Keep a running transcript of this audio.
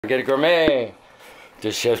Get a gourmet.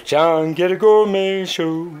 The Chef John Get a Gourmet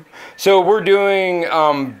show. So we're doing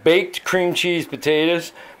baked cream cheese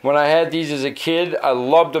potatoes. When I had these as a kid, I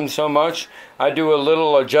loved them so much. I do a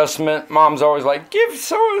little adjustment. Mom's always like, give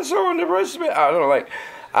so-and-so the recipe. I don't know, like,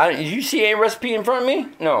 you see a recipe in front of me?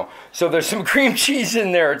 No. So there's some cream cheese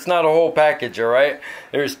in there. It's not a whole package, all right?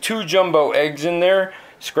 There's 2 jumbo eggs in there,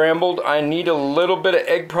 scrambled. I need a little bit of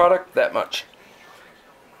egg product, that much.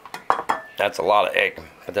 That's a lot of egg,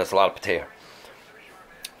 but that's a lot of potato.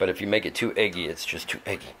 But if you make it too eggy, it's just too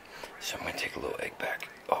eggy. So I'm going to take a little egg back.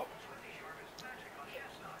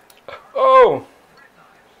 Oh!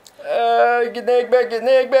 Get the egg back, get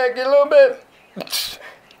a little bit.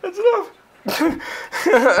 That's enough.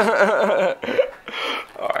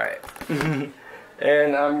 Alright.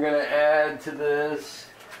 And I'm going to add to this.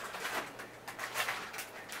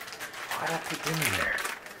 What did I put in there?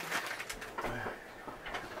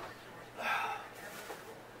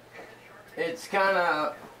 It's kind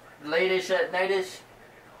of late-ish at night-ish.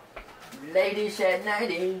 Late-ish at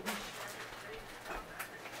night-ish.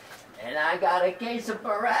 And I got a case of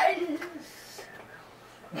baritis.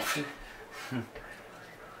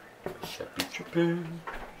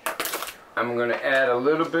 I'm going to add a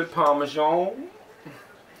little bit of Parmesan.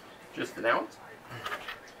 Just an ounce.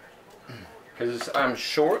 Because I'm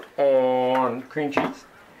short on cream cheese.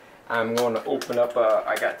 I'm going to open up,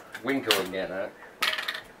 I got Winco again,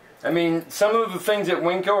 I mean, some of the things at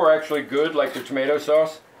Winco are actually good, like the tomato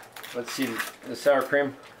sauce. Let's see, the sour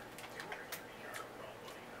cream.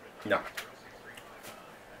 No.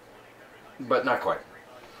 But not quite.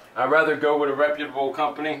 I'd rather go with a reputable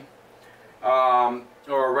company. Or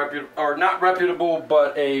not reputable,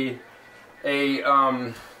 but a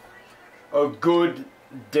good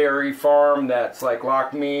dairy farm that's like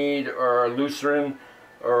Lockmead or Lucerne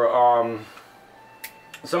or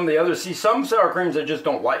some of the others. See, some sour creams I just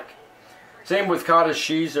don't like. Same with cottage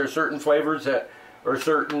cheese. There are certain flavors that, or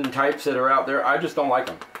certain types that are out there. I just don't like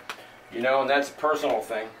them. You know, and that's a personal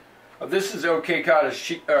thing. This is okay cottage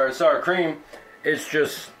cheese, or sour cream. It's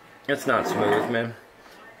just, it's not smooth, man.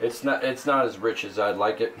 It's not as rich as I'd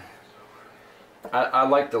like it. I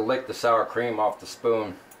like to lick the sour cream off the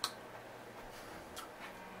spoon.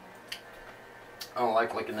 I don't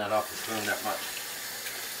like licking that off the spoon that much.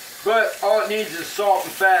 But all it needs is salt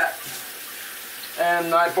and fat.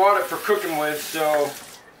 And I bought it for cooking with, so,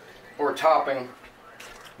 or topping.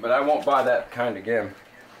 But I won't buy that kind again.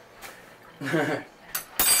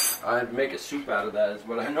 I'd make a soup out of that is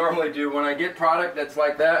what I normally do. When I get product that's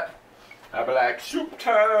like that, I'll be like, soup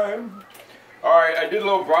time. Alright, I did a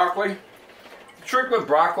little broccoli. The trick with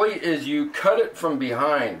broccoli is you cut it from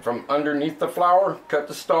behind, from underneath the flower. Cut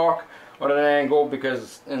the stalk on an angle,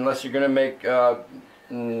 because unless you're going to make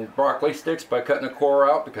broccoli sticks by cutting the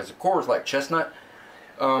core out, because the core is like chestnut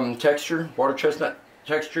texture, water chestnut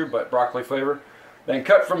texture, but broccoli flavor. Then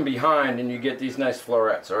cut from behind and you get these nice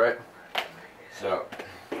florets, alright? So,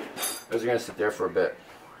 those are going to sit there for a bit.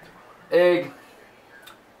 Egg,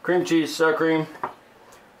 cream cheese, sour cream.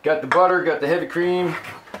 Got the butter, got the heavy cream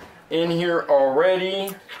in here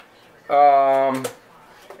already. And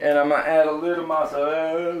I'm going to add a little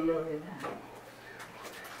mozzarella.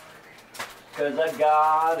 Because I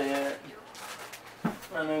got it.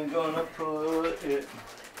 And I'm going to put it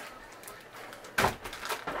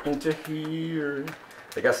into here.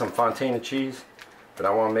 They got some Fontaine cheese, but I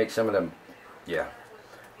want to make some of them. Yeah,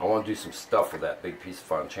 I want to do some stuff with that big piece of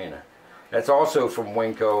Fontaine. That's also from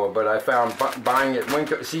Winco, but I found buying at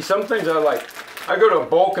Winco. See, some things I like. I go to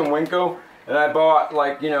bulk in Winco, and I bought,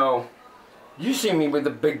 like, you know, you see me with the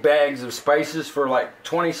big bags of spices for like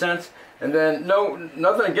 20 cents. And then,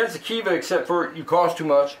 nothing against the Kiva except for you cost too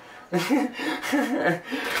much.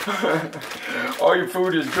 All your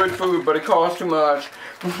food is good food, but it costs too much.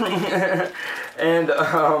 And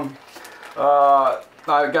I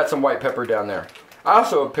got some white pepper down there. I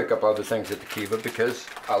also pick up other things at the Kiva because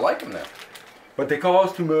I like them there. But they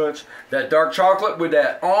cost too much. That dark chocolate with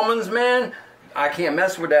that almonds, man, I can't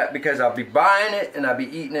mess with that because I'll be buying it and I'll be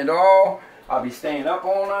eating it all. I'll be staying up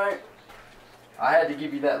all night. I had to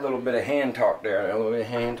give you that little bit of hand talk there. A little bit of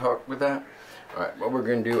hand talk with that. Alright, what we're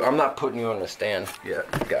going to do, I'm not putting you on the stand yet,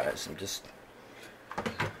 guys. I'm just,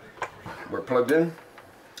 we're plugged in.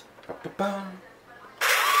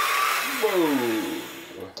 Whoa.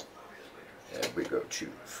 There we go, to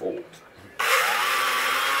fold.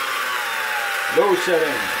 Low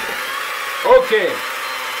setting. Okay.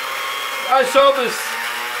 I saw this,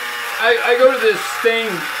 I go to this thing,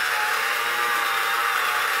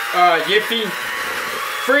 Yiffy.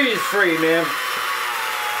 Free is free, man.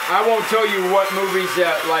 I won't tell you what movies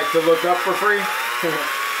that like to look up for free.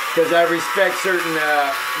 because I respect certain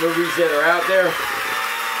movies that are out there.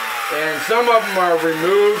 And some of them are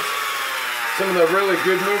removed, some of the really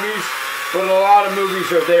good movies, but a lot of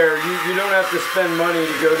movies are there. You don't have to spend money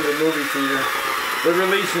to go to the movie theater. They're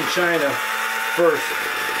released in China first.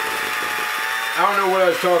 I don't know what I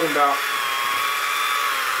was talking about.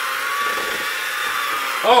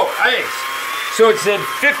 Oh, eggs. So it said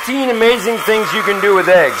 15 amazing things you can do with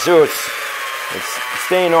eggs. So it's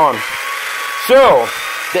staying on. So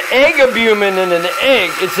the egg albumin in an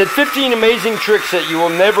egg, it said 15 amazing tricks that you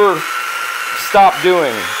will never stop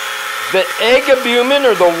doing. The egg albumin,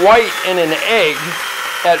 or the white in an egg,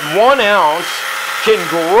 at 1 ounce can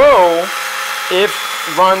grow if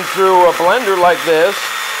run through a blender like this,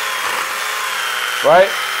 right?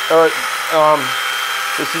 Or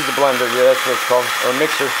this is the blender, yeah, that's what it's called, or a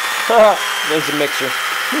mixer. There's a mixer.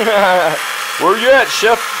 Where you at,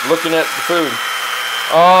 chef? Looking at the food.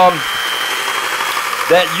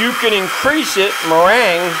 That you can increase it,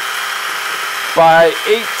 meringue, by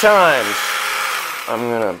 8 times. I'm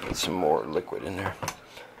gonna put some more liquid in there.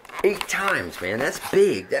 8 times, man, that's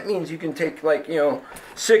big. That means you can take, like,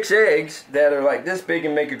 6 eggs that are like this big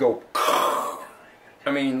and make it go.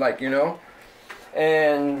 I mean, like,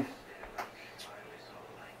 and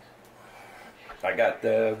I got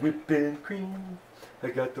the whipping cream. I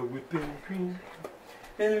got the whipping cream,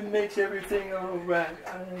 and it makes everything alright.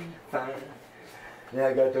 I'm fine. Yeah,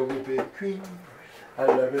 I got the whipping cream. I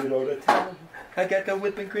love it all the time. I got the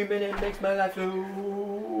whipping cream, and it makes my life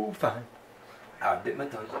so fine. I bit my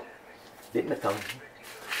tongue. Bit my tongue.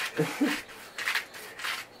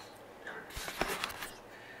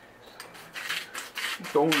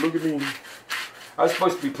 Don't look at me. I was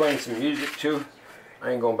supposed to be playing some music too.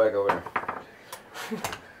 I ain't going back over there.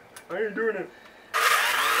 I ain't doing it.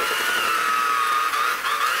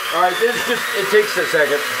 Alright, this just, it takes a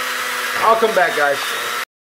second. I'll come back, guys.